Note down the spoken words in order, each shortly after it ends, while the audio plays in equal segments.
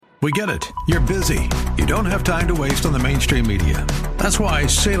We get it. You're busy. You don't have time to waste on the mainstream media. That's why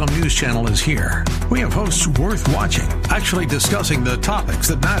Salem News Channel is here. We have hosts worth watching, actually discussing the topics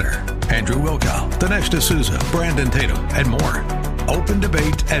that matter. Andrew Wilkow, Dinesh D'Souza, Brandon Tatum, and more. Open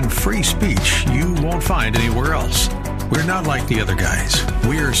debate and free speech you won't find anywhere else. We're not like the other guys.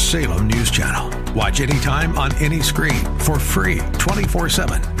 We're Salem News Channel. Watch anytime on any screen for free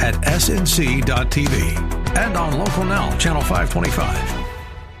 24/7 at snc.tv and on Local Now, Channel 525.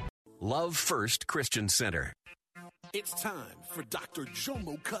 Love First Christian Center. It's time for Dr.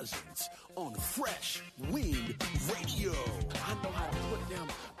 Jomo Cousins on Fresh Wind Radio. I know how to put them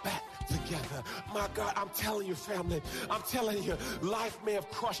back together. My God, I'm telling you, family, I'm telling you, life may have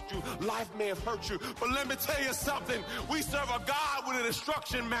crushed you, life may have hurt you, but let me tell you something. We serve a God with an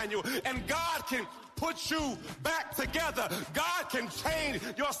instruction manual, and God can put you back together. God can change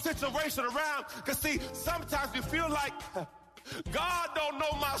your situation around. Because see, sometimes you feel like God don't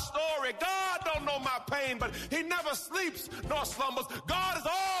know my story. God don't know my pain, but he never sleeps nor slumbers. God is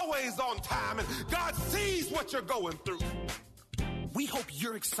always on time, and God sees what you're going through. We hope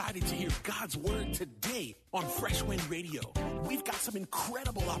you're excited to hear God's word today on Fresh Wind Radio. We've got some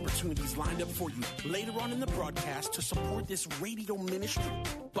incredible opportunities lined up for you later on in the broadcast to support this radio ministry.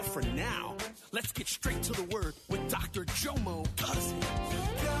 But for now, let's get straight to the word with Dr. Jomo Cousins.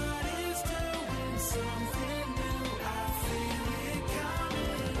 God is doing something new. I feel it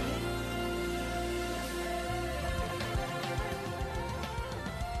coming.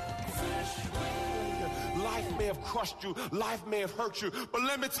 Fresh Wind. Life may have crushed you, life may have hurt you, but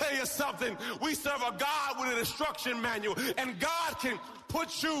let me tell you something. We serve a God with an instruction manual, and God can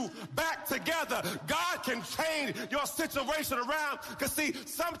put you back together. God can change your situation around. Because see,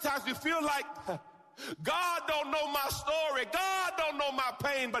 sometimes you feel like God don't know my story. God don't know my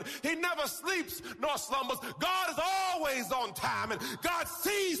pain, but he never sleeps nor slumbers. God is always on time, and God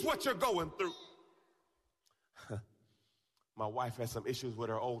sees what you're going through. My wife had some issues with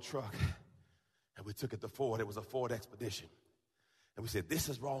her old truck, and we took it to Ford. It was a Ford Expedition. And we said, this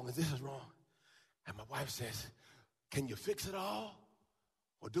is wrong and this is wrong. And my wife says, can you fix it all?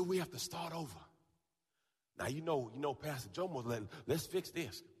 Or do we have to start over? Now, you know, Pastor Jomo, let's fix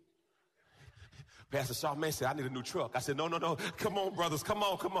this. Pastor Charmaine said, I need a new truck. I said, no. Come on, brothers. Come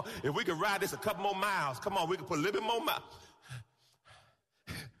on. If we could ride this a couple more miles, come on, we could put a little bit more miles.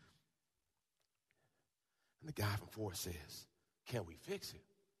 And the guy from Ford says, can we fix it?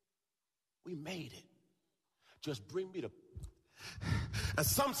 We made it. Just bring me the... And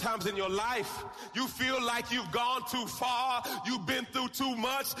sometimes in your life, you feel like you've gone too far, you've been through too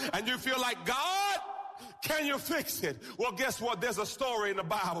much, and you feel like, God, can you fix it? Well, guess what? There's a story in the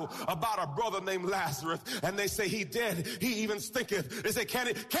Bible about a brother named Lazarus, and they say he dead. He even stinketh. They say, can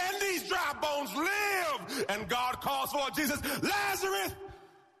these dry bones live? And God calls for Jesus, Lazarus,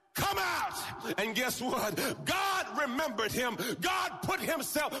 come out. And guess what? God remembered him. God put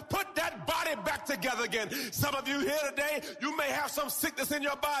that body back together again. Some of you here today, you may have some sickness in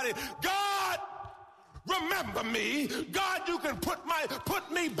your body. God, remember me. God, you can put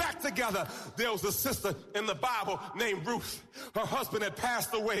me back together. There was a sister in the Bible named Ruth. Her husband had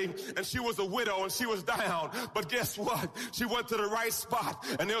passed away, and she was a widow, and she was down. But guess what? She went to the right spot,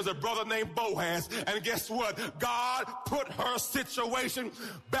 and there was a brother named Boaz. And guess what? God put her situation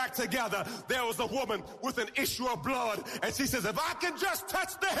back together. There was a woman with an issue of blood, and she says, if I can just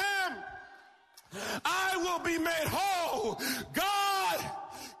touch the hem, I will be made whole. God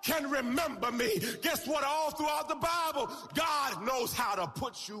can remember me. Guess what? All throughout the Bible, God knows how to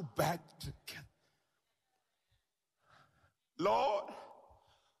put you back together. Lord,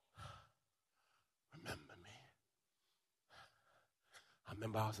 remember me. I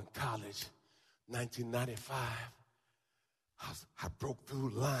remember I was in college, 1995. I broke through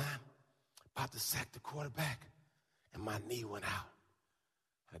the line, about to sack the quarterback, and my knee went out.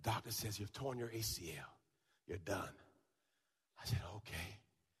 And the doctor says, you've torn your ACL. You're done. I said, okay.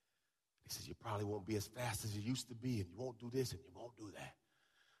 He says, you probably won't be as fast as you used to be, and you won't do this, and you won't do that.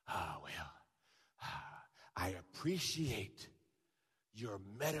 I appreciate your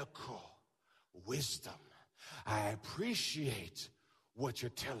medical wisdom. I appreciate what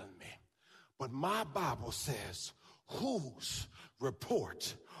you're telling me. But my Bible says, whose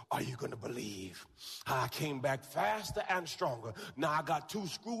report are you going to believe? I came back faster and stronger. Now I got 2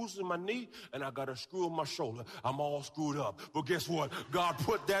 screws in my knee, and I got a screw in my shoulder. I'm all screwed up. But guess what? God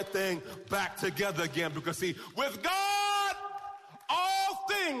put that thing back together again, because see, with God, all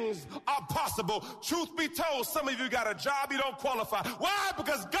things are possible. Truth be told, some of you got a job you don't qualify. Why?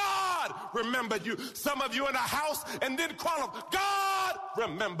 Because God remembered you. Some of you in a house and didn't qualify. God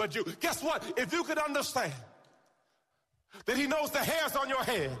remembered you. Guess what? If you could understand that he knows the hairs on your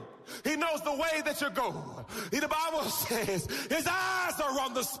head. He knows the way that you go. The Bible says his eyes are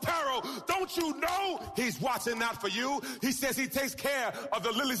on the sparrow. Don't you know he's watching out for you? He says he takes care of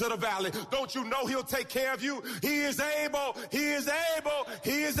the lilies of the valley. Don't you know he'll take care of you? He is able. He is able.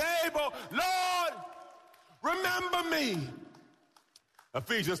 He is able. Lord, remember me.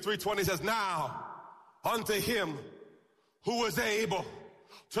 Ephesians 3:20 says, now unto him who is able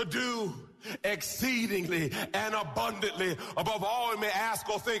to do exceedingly and abundantly above all you may ask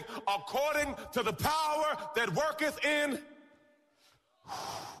or think, according to the power that worketh in.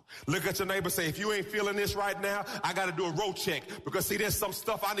 Look at your neighbor, say, if you ain't feeling this right now, I got to do a road check, because see, there's some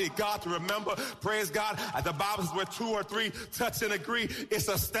stuff I need God to remember. Praise God. The Bible says where 2 or 3 touch and agree, it's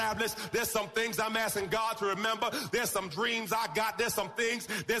established. There's some things I'm asking God to remember. There's some dreams I got. There's some things.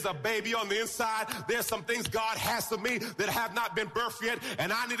 There's a baby on the inside. There's some things God has for me that have not been birthed yet,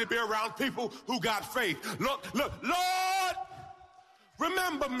 and I need to be around people who got faith. Look, Lord,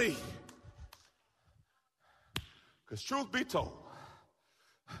 remember me. Because truth be told,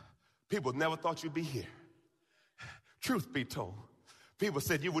 people never thought you'd be here. Truth be told, people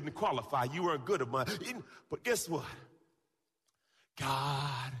said you wouldn't qualify. You weren't good enough. But guess what?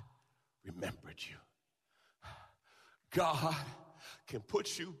 God remembered you. God can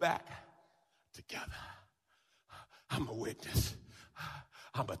put you back together. I'm a witness.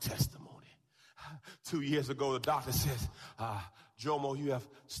 I'm a testimony. 2 years ago, the doctor says, Jomo, you have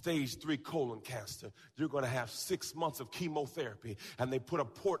stage 3 colon cancer. You're going to have 6 months of chemotherapy. And they put a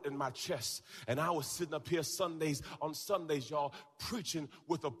port in my chest. And I was sitting up here on Sundays, y'all, preaching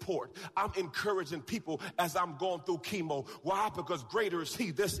with a port. I'm encouraging people as I'm going through chemo. Why? Because greater is he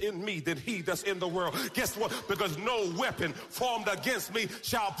that's in me than he that's in the world. Guess what? Because no weapon formed against me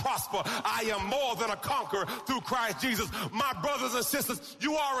shall prosper. I am more than a conqueror through Christ Jesus. My brothers and sisters,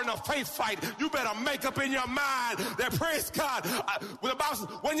 you are in a faith fight. You better make up in your mind that, praise God, the Bible says,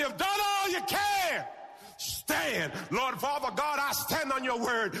 when you've done all you can, stand. Lord, Father God, I stand on your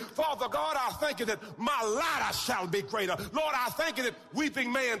word. Father God, I thank you that my latter shall be greater. Lord, I thank you that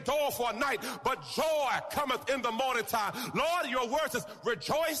weeping may endure for a night, but joy cometh in the morning time. Lord, your word says,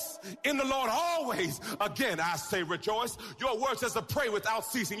 rejoice in the Lord always. Again, I say rejoice. Your word says to pray without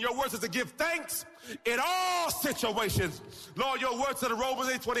ceasing. Your word says to give thanks in all situations. Lord, your word says in Romans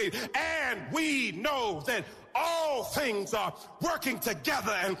 8:28, and we know that all things are working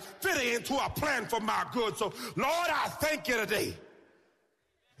together and fitting into a plan for my good. So, Lord, I thank you today.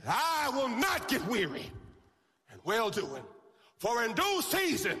 I will not get weary in well-doing, for in due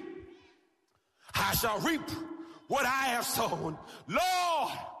season I shall reap what I have sown.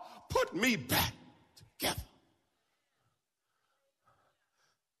 Lord, put me back together.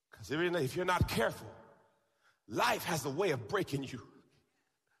 Because if you're not careful, life has a way of breaking you.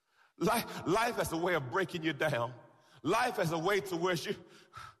 Life has a way of breaking you down. Life has a way to where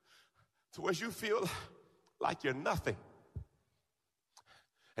you feel like you're nothing.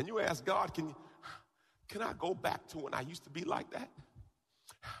 And you ask God, can I go back to when I used to be like that?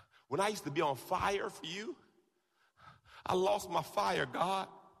 When I used to be on fire for you? I lost my fire, God.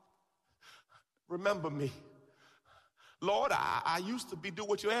 Remember me. Lord, I used to do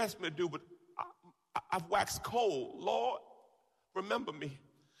what you asked me to do, but I've waxed cold. Lord, remember me.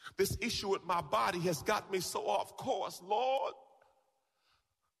 This issue with my body has got me so off course. Lord,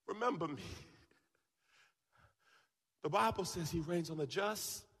 remember me. The Bible says he reigns on the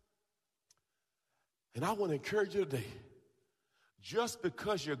just. And I want to encourage you today, just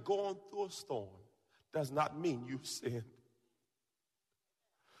because you're going through a storm does not mean you've sinned.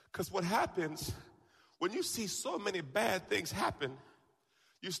 Because what happens when you see so many bad things happen,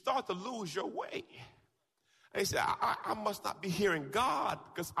 you start to lose your way. And he said, I must not be hearing God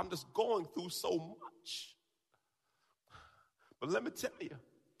because I'm just going through so much. But let me tell you,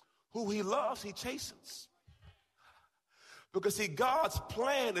 who he loves, he chastens. Because see, God's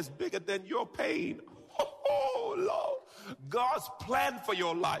plan is bigger than your pain. Oh, Lord. God's plan for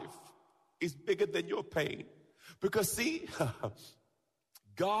your life is bigger than your pain. Because see,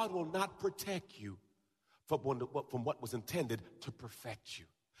 God will not protect you from what was intended to perfect you.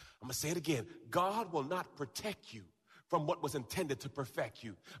 I'm going to say it again. God will not protect you from what was intended to perfect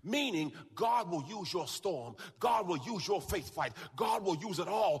you. Meaning, God will use your storm. God will use your faith fight. God will use it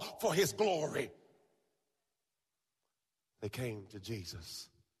all for his glory. They came to Jesus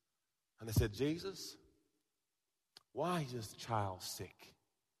and they said, Jesus, why is this child sick?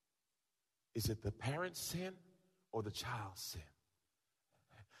 Is it the parent's sin or the child's sin?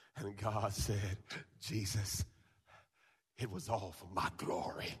 And God said, Jesus, it was all for my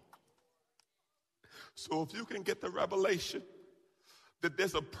glory. So if you can get the revelation that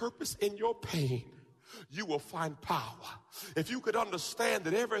there's a purpose in your pain, you will find power. If you could understand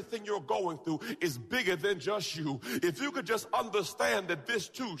that everything you're going through is bigger than just you, if you could just understand that this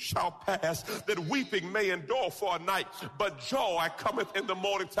too shall pass, that weeping may endure for a night, but joy cometh in the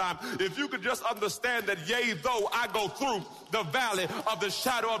morning time. If you could just understand that, yea, though I go through the valley of the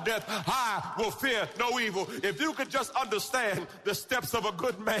shadow of death, I will fear no evil. If you could just understand the steps of a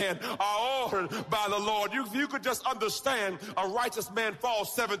good man are ordered by the Lord. If you could just understand a righteous man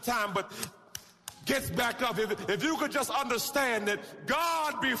falls 7 times, but gets back up. If you could just understand that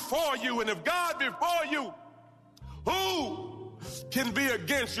God before you, and if God before you, who can be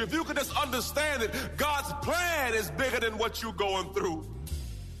against you? If you could just understand that God's plan is bigger than what you're going through.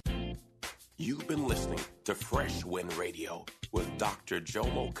 You've been listening to Fresh Wind Radio with Dr.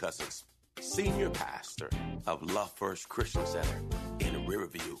 Jomo Cousins, Senior Pastor of Love First Christian Center in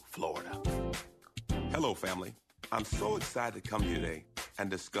Riverview, Florida. Hello, family. I'm so excited to come here today and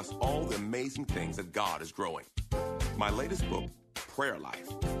discuss all the amazing things that God is growing. My latest book, Prayer Life,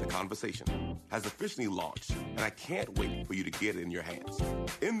 The Conversation, has officially launched, and I can't wait for you to get it in your hands.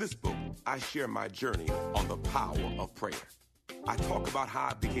 In this book, I share my journey on the power of prayer. I talk about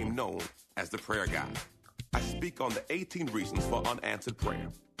how I became known as the prayer guy. I speak on the 18 reasons for unanswered prayer,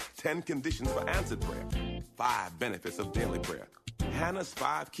 10 conditions for answered prayer, 5 benefits of daily prayer, Hannah's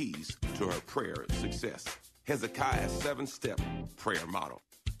 5 keys to her prayer success, Hezekiah's 7-step prayer model,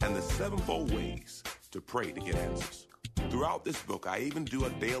 and the 7-fold ways to pray to get answers. Throughout this book, I even do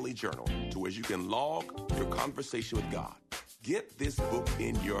a daily journal to where you can log your conversation with God. Get this book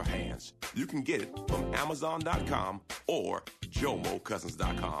in your hands. You can get it from Amazon.com or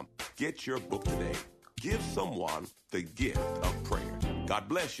JomoCousins.com. Get your book today. Give someone the gift of prayer. God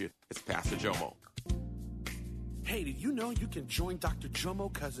bless you. It's Pastor Jomo. Hey, did you know you can join Dr.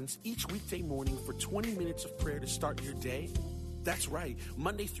 Jomo Cousins each weekday morning for 20 minutes of prayer to start your day? That's right.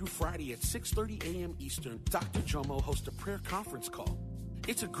 Monday through Friday at 6:30 a.m. Eastern, Dr. Jomo hosts a prayer conference call.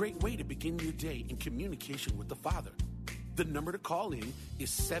 It's a great way to begin your day in communication with the Father. The number to call in is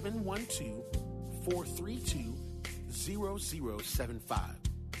 712-432-0075.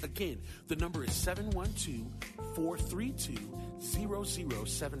 Again, the number is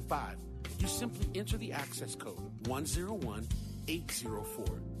 712-432-0075. You simply enter the access code 101804.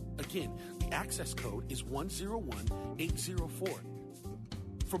 Again, the access code is 101804.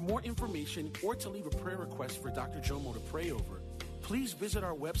 For more information or to leave a prayer request for Dr. Jomo to pray over, please visit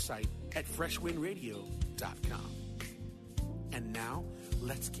our website at freshwindradio.com. And now,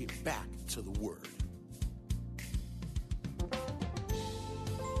 let's get back to the Word.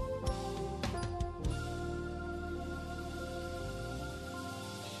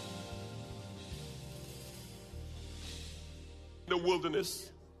 The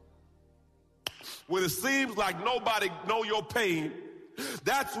wilderness, when it seems like nobody know your pain,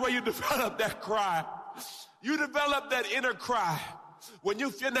 that's where you develop that cry. You develop that inner cry. When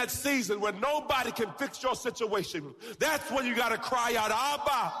you're in that season where nobody can fix your situation, that's when you got to cry out,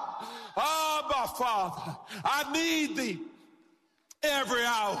 Abba, Abba, Father, I need thee. Every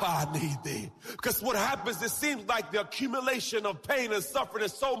hour I need thee. Because what happens, it seems like the accumulation of pain and suffering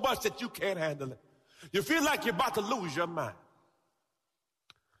is so much that you can't handle it. You feel like you're about to lose your mind.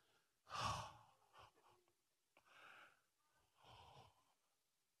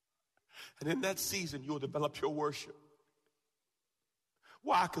 And in that season, you'll develop your worship.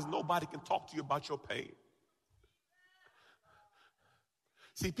 Why? Because nobody can talk to you about your pain.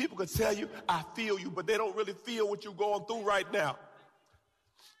 See, people can tell you, I feel you, but they don't really feel what you're going through right now.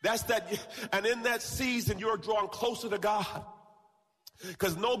 That's that. And in that season, you're drawing closer to God.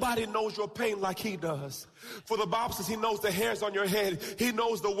 Because nobody knows your pain like he does. For the Bible says he knows the hairs on your head. He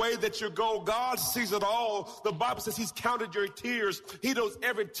knows the way that you go. God sees it all. The Bible says he's counted your tears. He knows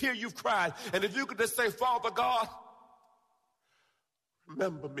every tear you've cried. And if you could just say, Father God,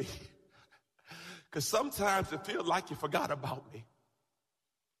 remember me. Because sometimes it feels like you forgot about me.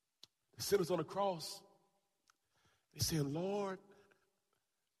 The sinners on the cross, they saying, Lord,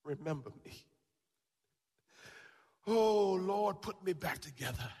 remember me. Oh, Lord, put me back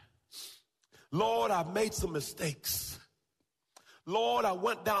together. Lord, I've made some mistakes. Lord, I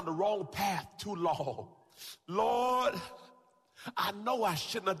went down the wrong path too long. Lord, I know I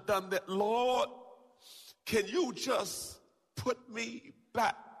shouldn't have done that. Lord, can you just put me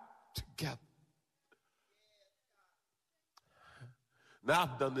back together? Now,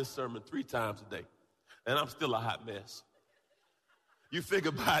 I've done this sermon 3 times a day, and I'm still a hot mess. You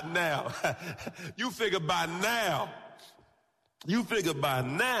figure by now. You figure by now. You figure by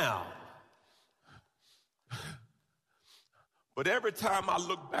now. But every time I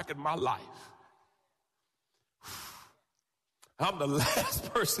look back at my life, I'm the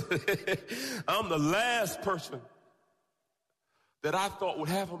last person. I'm the last person that I thought would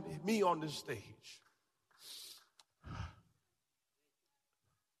have me on this stage.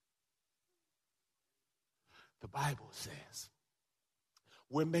 The Bible says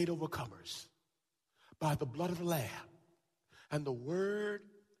we're made overcomers by the blood of the Lamb and the word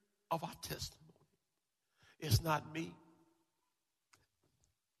of our testimony. It's not me.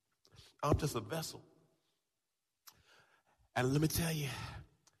 I'm just a vessel. And let me tell you,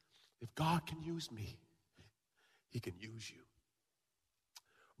 if God can use me, he can use you.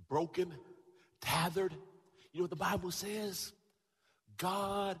 Broken, tethered. You know what the Bible says?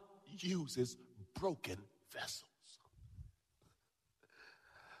 God uses broken vessels.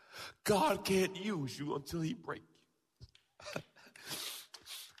 God can't use you until he breaks you.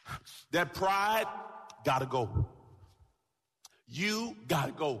 That pride gotta go. You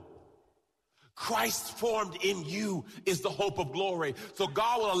gotta go. Christ formed in you is the hope of glory. So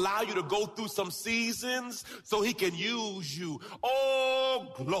God will allow you to go through some seasons so he can use you.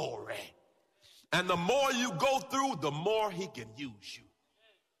 Oh, glory. And the more you go through, the more he can use you.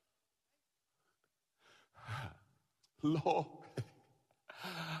 Lord,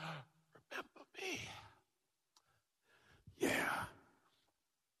 remember me. Yeah.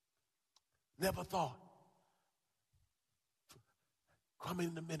 Never thought coming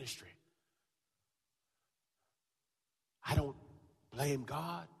into ministry. I don't blame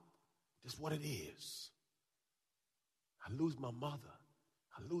God. It's what it is. I lose my mother.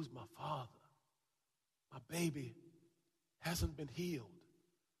 I lose my father. My baby hasn't been healed.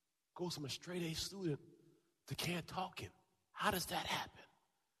 Goes from a straight A student to can't talking. How does that happen?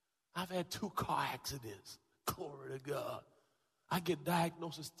 I've had 2 car accidents. Glory to God. I get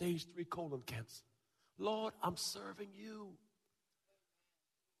diagnosed with stage 3 colon cancer. Lord, I'm serving you.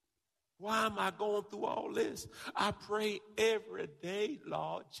 Why am I going through all this? I pray every day,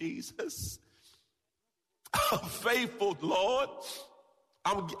 Lord Jesus. I'm faithful, Lord.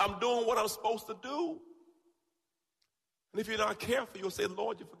 I'm doing what I'm supposed to do. And if you're not careful, you'll say,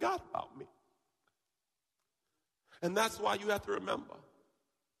 Lord, you forgot about me. And that's why you have to remember,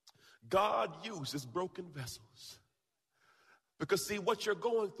 God uses broken vessels. Because see, what you're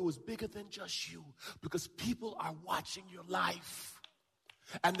going through is bigger than just you. Because people are watching your life.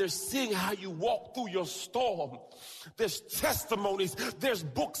 And they're seeing how you walk through your storm. There's testimonies. There's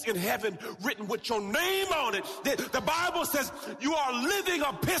books in heaven written with your name on it. The Bible says you are living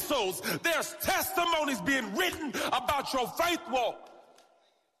epistles. There's testimonies being written about your faith walk.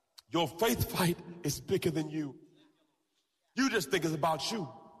 Your faith fight is bigger than you. You just think it's about you.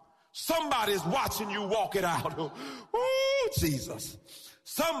 Somebody's watching you walk it out. Oh, Jesus.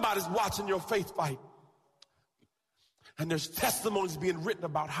 Somebody's watching your faith fight. And there's testimonies being written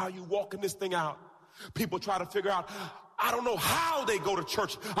about how you walking this thing out. People try to figure out, I don't know how they go to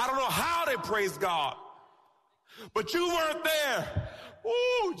church. I don't know how they praise God. But you weren't there.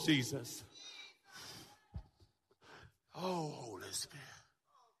 Oh, Jesus. Oh, Holy Spirit.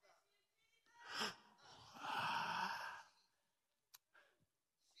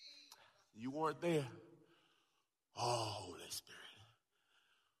 You weren't there. Oh, Holy Spirit.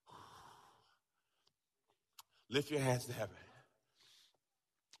 Lift your hands to heaven.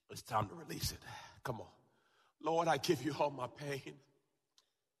 It's time to release it. Come on. Lord, I give you all my pain.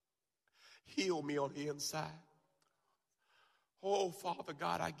 Heal me on the inside. Oh, Father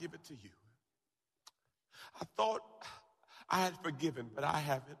God, I give it to you. I thought I had forgiven, but I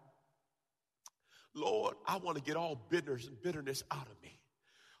haven't. Lord, I want to get all bitterness out of me.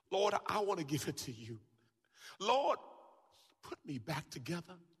 Lord, I want to give it to you. Lord, put me back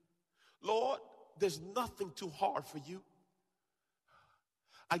together. Lord, there's nothing too hard for you.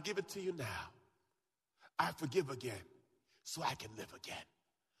 I give it to you now. I forgive again so I can live again.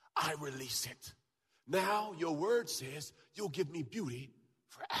 I release it. Now your word says you'll give me beauty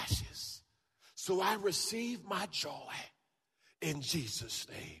for ashes. So I receive my joy in Jesus'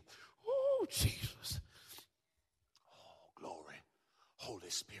 name. Oh, Jesus. Oh, glory. Holy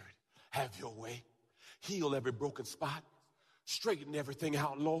Spirit, have your way. Heal every broken spot. Straighten everything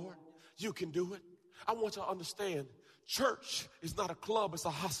out, Lord. You can do it. I want you to understand, church is not a club, it's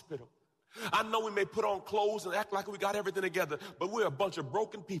a hospital. I know we may put on clothes and act like we got everything together, but we're a bunch of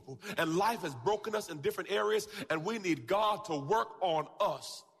broken people, and life has broken us in different areas, and we need God to work on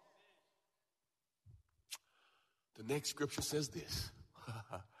us. The next scripture says this.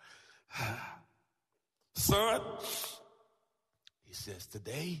 Son, he says,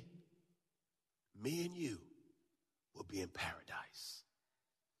 today, me and you will be in paradise.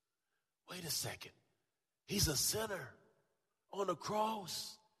 Wait a second. He's a sinner on the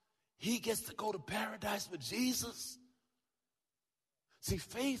cross. He gets to go to paradise with Jesus. See,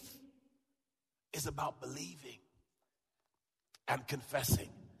 faith is about believing and confessing.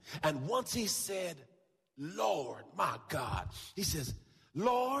 And once he said, Lord, my God, he says,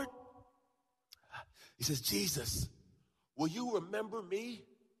 Lord, he says, Jesus, will you remember me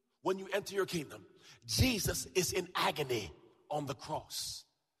when you enter your kingdom? Jesus is in agony on the cross,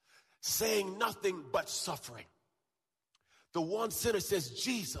 saying nothing but suffering. The one sinner says,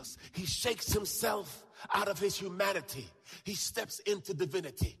 Jesus, he shakes himself out of his humanity. He steps into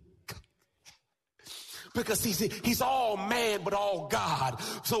divinity. Because he's all man but all God.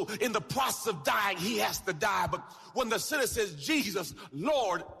 So in the process of dying, he has to die. But when the sinner says, Jesus,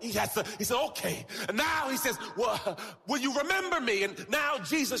 Lord, he said, okay. And now he says, well, will you remember me? And now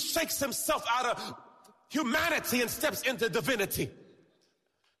Jesus shakes himself out of humanity and steps into divinity.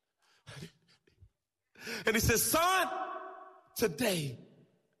 And he says, son, today,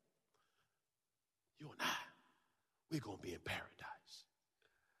 you and I, we're going to be in paradise.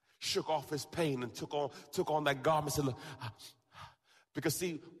 Shook off his pain and took on that garment and said, look, because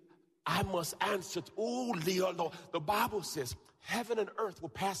see, I must answer. Leo, the Bible says, heaven and earth will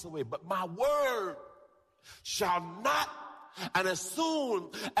pass away, but my word shall not. And as soon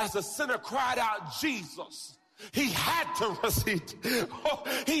as the sinner cried out, Jesus, he had to receive.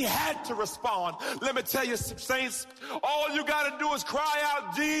 He had to respond. Let me tell you, saints, all you got to do is cry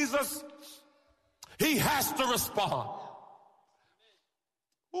out, Jesus. He has to respond.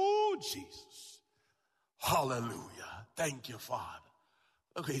 Oh, Jesus. Hallelujah. Thank you, Father.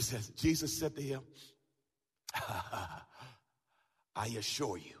 Okay, he says, Jesus said to him, I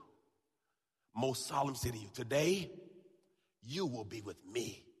assure you, most solemnly say to you, today you will be with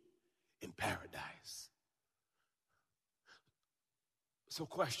me in paradise. So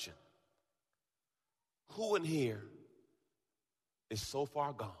question, who in here is so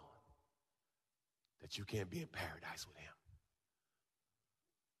far gone that you can't be in paradise with him?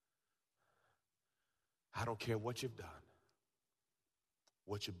 I don't care what you've done,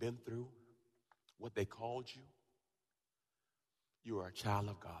 what you've been through, what they called you. You are a child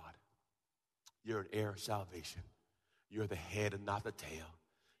of God. You're an heir of salvation. You're the head and not the tail.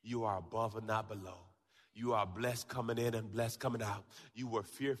 You are above and not below. You are blessed coming in and blessed coming out. You were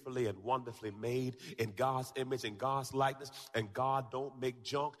fearfully and wonderfully made in God's image and God's likeness. And God don't make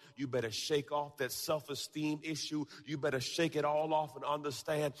junk. You better shake off that self-esteem issue. You better shake it all off and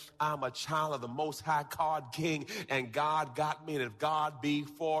understand I'm a child of the Most High God King. And God got me. And if God be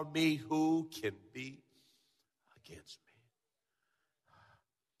for me, who can be against me?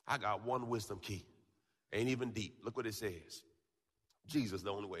 I got one wisdom key. Ain't even deep. Look what it says. Jesus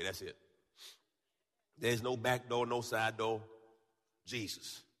the only way. That's it. There's no back door, no side door.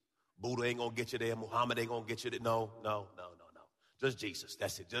 Jesus. Buddha ain't going to get you there. Muhammad ain't going to get you there. No. Just Jesus.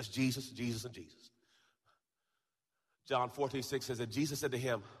 That's it. Just Jesus, Jesus, and Jesus. John 14:6 says that Jesus said to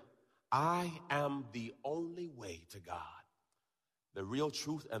him, I am the only way to God, the real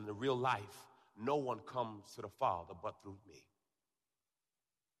truth and the real life. No one comes to the Father but through me.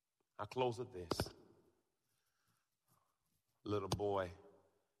 I close with this. Little boy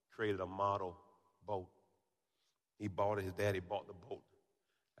created a model boat. He bought it. His daddy bought the boat.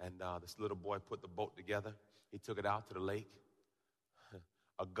 And this little boy put the boat together. He took it out to the lake.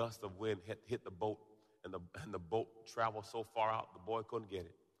 A gust of wind hit the boat, and the boat traveled so far out, the boy couldn't get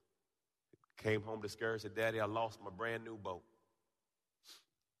it. Came home discouraged, said, Daddy, I lost my brand new boat.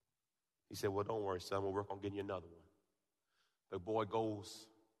 He said, well, don't worry, son. We'll work on getting you another one. The boy goes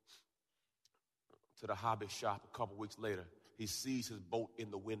to the hobby shop a couple weeks later. He sees his boat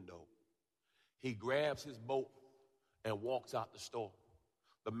in the window. He grabs his boat and walks out the store.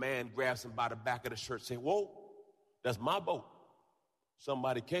 The man grabs him by the back of the shirt saying, whoa, that's my boat.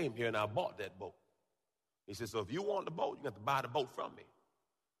 Somebody came here and I bought that boat. He said, so if you want the boat, you have to buy the boat from me.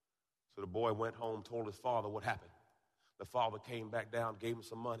 So the boy went home, told his father what happened. The father came back down, gave him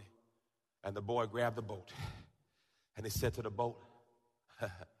some money, and the boy grabbed the boat. And he said to the boat,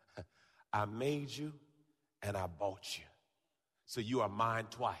 I made you and I bought you. So you are mine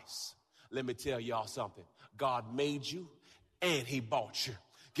twice. Let me tell y'all something. God made you and he bought you.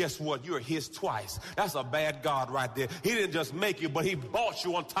 Guess what? You're his twice. That's a bad God right there. He didn't just make you, but he bought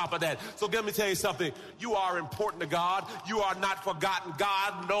you on top of that. So let me tell you something. You are important to God. You are not forgotten.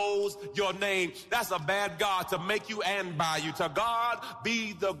 God knows your name. That's a bad God to make you and buy you. To God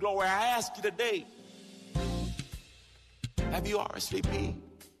be the glory. I ask you today, have you RSVP'd?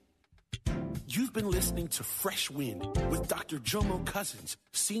 You've been listening to Fresh Wind with Dr. Jomo Cousins,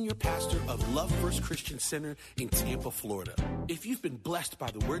 Senior Pastor of Love First Christian Center in Tampa, Florida. If you've been blessed by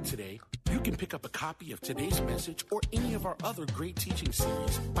the word today, you can pick up a copy of today's message or any of our other great teaching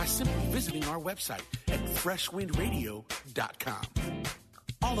series by simply visiting our website at freshwindradio.com.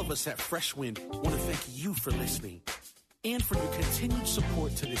 All of us at Fresh Wind want to thank you for listening and for your continued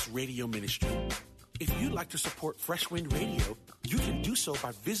support to this radio ministry. If you'd like to support Fresh Wind Radio, you can do so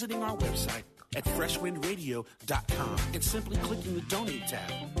by visiting our website at freshwindradio.com and simply clicking the Donate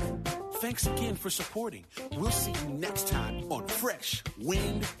tab. Thanks again for supporting. We'll see you next time on Fresh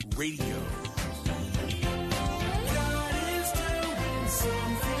Wind Radio.